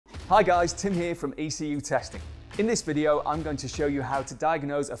Hi guys, Tim here from ECU Testing. In this video, I'm going to show you how to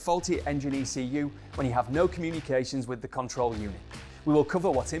diagnose a faulty engine ECU when you have no communications with the control unit. We will cover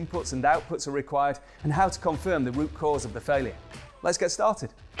what inputs and outputs are required and how to confirm the root cause of the failure. Let's get started.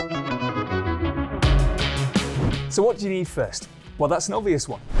 So what do you need first? Well, that's an obvious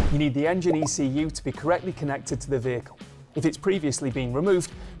one. You need the engine ECU to be correctly connected to the vehicle. If it's previously been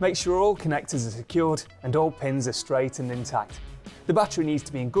removed, make sure all connectors are secured and all pins are straight and intact. The battery needs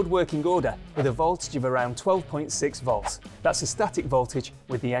to be in good working order with a voltage of around 12.6 volts. That's a static voltage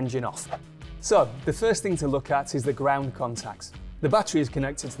with the engine off. So, the first thing to look at is the ground contacts. The battery is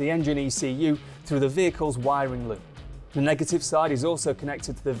connected to the engine ECU through the vehicle's wiring loop. The negative side is also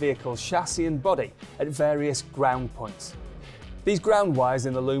connected to the vehicle's chassis and body at various ground points. These ground wires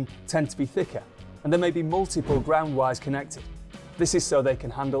in the loom tend to be thicker, and there may be multiple ground wires connected. This is so they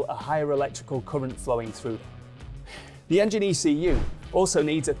can handle a higher electrical current flowing through them. The engine ECU also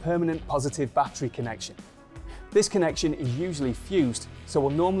needs a permanent positive battery connection. This connection is usually fused, so will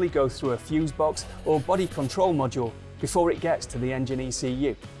normally go through a fuse box or body control module before it gets to the engine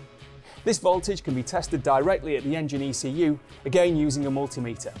ECU. This voltage can be tested directly at the engine ECU, again using a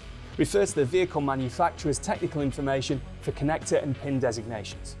multimeter. Refer to the vehicle manufacturer's technical information for connector and pin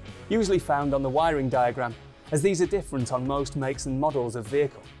designations, usually found on the wiring diagram, as these are different on most makes and models of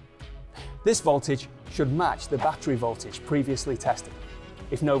vehicle. This voltage should match the battery voltage previously tested.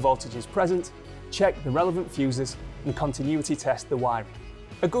 If no voltage is present, check the relevant fuses and continuity test the wiring.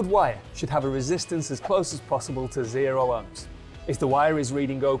 A good wire should have a resistance as close as possible to 0 ohms. If the wire is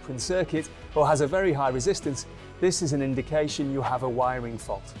reading open circuit or has a very high resistance, this is an indication you have a wiring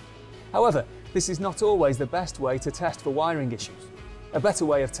fault. However, this is not always the best way to test for wiring issues. A better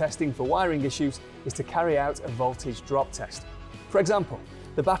way of testing for wiring issues is to carry out a voltage drop test. For example,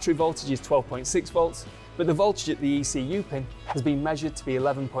 the battery voltage is 12.6 volts, but the voltage at the ECU pin has been measured to be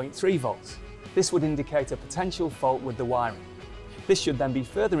 11.3 volts. This would indicate a potential fault with the wiring. This should then be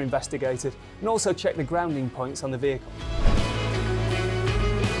further investigated and also check the grounding points on the vehicle.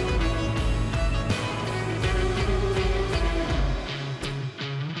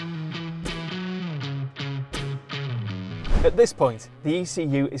 At this point, the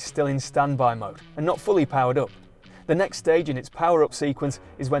ECU is still in standby mode and not fully powered up. The next stage in its power-up sequence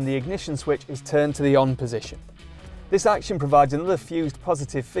is when the ignition switch is turned to the on position. This action provides another fused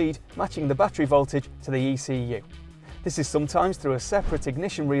positive feed matching the battery voltage to the ECU. This is sometimes through a separate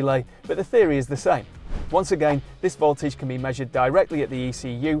ignition relay, but the theory is the same. Once again, this voltage can be measured directly at the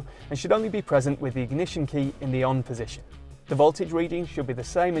ECU and should only be present with the ignition key in the on position. The voltage reading should be the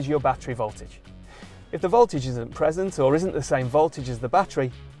same as your battery voltage. If the voltage isn't present or isn't the same voltage as the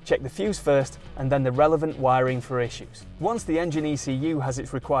battery, check the fuse first and then the relevant wiring for issues. Once the engine ECU has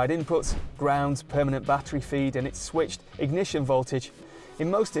its required inputs, ground, permanent battery feed and its switched ignition voltage, in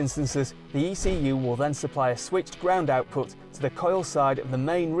most instances the ECU will then supply a switched ground output to the coil side of the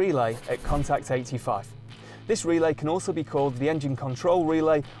main relay at contact 85. This relay can also be called the engine control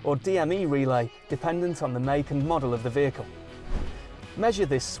relay or DME relay, dependent on the make and model of the vehicle. Measure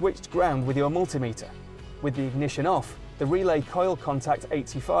this switched ground with your multimeter. With the ignition off, the relay coil contact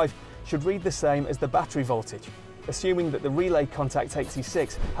 85 should read the same as the battery voltage, assuming that the relay contact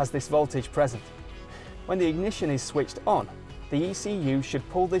 86 has this voltage present. When the ignition is switched on, the ECU should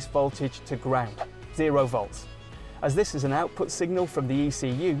pull this voltage to ground, 0 volts. As this is an output signal from the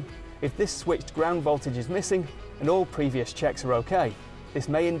ECU, if this switched ground voltage is missing and all previous checks are okay, this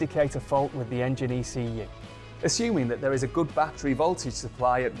may indicate a fault with the engine ECU. Assuming that there is a good battery voltage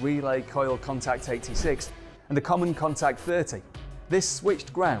supply at relay coil contact 86 and the common contact 30, this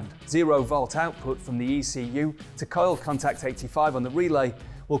switched ground 0 volt output from the ECU to coil contact 85 on the relay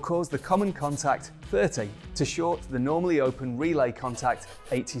will cause the common contact 30 to short the normally open relay contact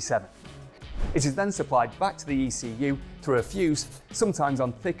 87. It is then supplied back to the ECU through a fuse, sometimes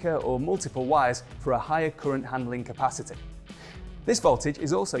on thicker or multiple wires for a higher current handling capacity. This voltage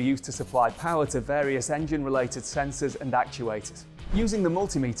is also used to supply power to various engine-related sensors and actuators. Using the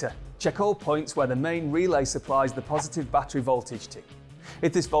multimeter, check all points where the main relay supplies the positive battery voltage to.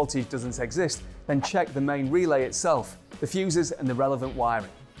 If this voltage doesn't exist, then check the main relay itself, the fuses and the relevant wiring.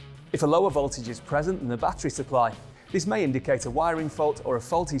 If a lower voltage is present in the battery supply, this may indicate a wiring fault or a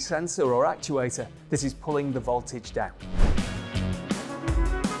faulty sensor or actuator that is pulling the voltage down.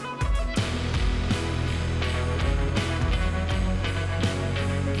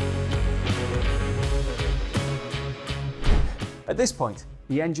 At this point,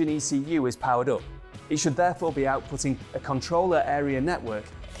 the engine ECU is powered up. It should therefore be outputting a Controller Area Network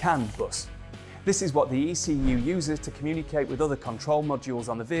CAN bus. This is what the ECU uses to communicate with other control modules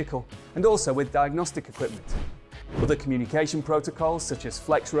on the vehicle and also with diagnostic equipment. Other communication protocols such as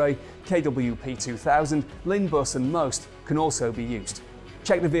FlexRay, KWP2000, LIN-bus and MOST can also be used.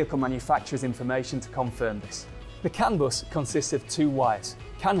 Check the vehicle manufacturer's information to confirm this. The CAN bus consists of two wires,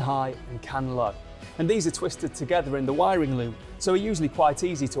 CAN high and CAN low, and these are twisted together in the wiring loom, so are usually quite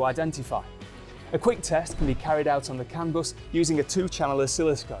easy to identify. A quick test can be carried out on the CAN bus using a 2-channel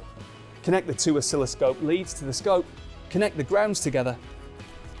oscilloscope. Connect the 2 oscilloscope leads to the scope, connect the grounds together,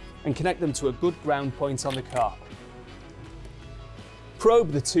 and connect them to a good ground point on the car.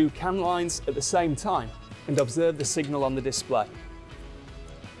 Probe the 2 CAN lines at the same time and observe the signal on the display.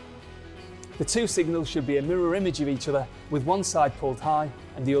 The 2 signals should be a mirror image of each other, with one side pulled high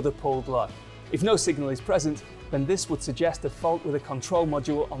and the other pulled low. If no signal is present, then this would suggest a fault with a control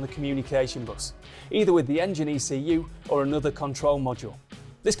module on the communication bus, either with the engine ECU or another control module.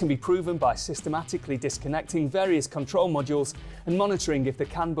 This can be proven by systematically disconnecting various control modules and monitoring if the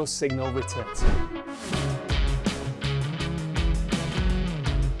CAN bus signal returns.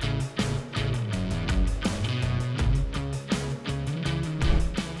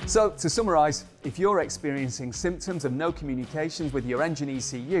 So, to summarise, if you're experiencing symptoms of no communications with your engine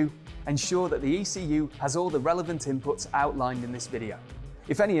ECU, ensure that the ECU has all the relevant inputs outlined in this video.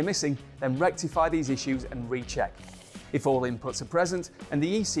 If any are missing, then rectify these issues and recheck. If all inputs are present and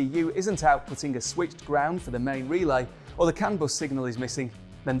the ECU isn't outputting a switched ground for the main relay, or the CAN bus signal is missing,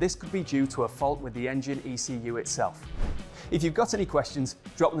 then this could be due to a fault with the engine ECU itself. If you've got any questions,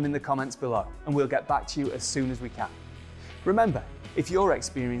 drop them in the comments below and we'll get back to you as soon as we can. Remember, if you're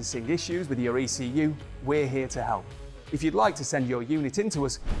experiencing issues with your ECU, we're here to help. If you'd like to send your unit in to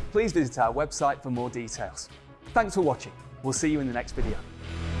us, please visit our website for more details. Thanks for watching. We'll see you in the next video.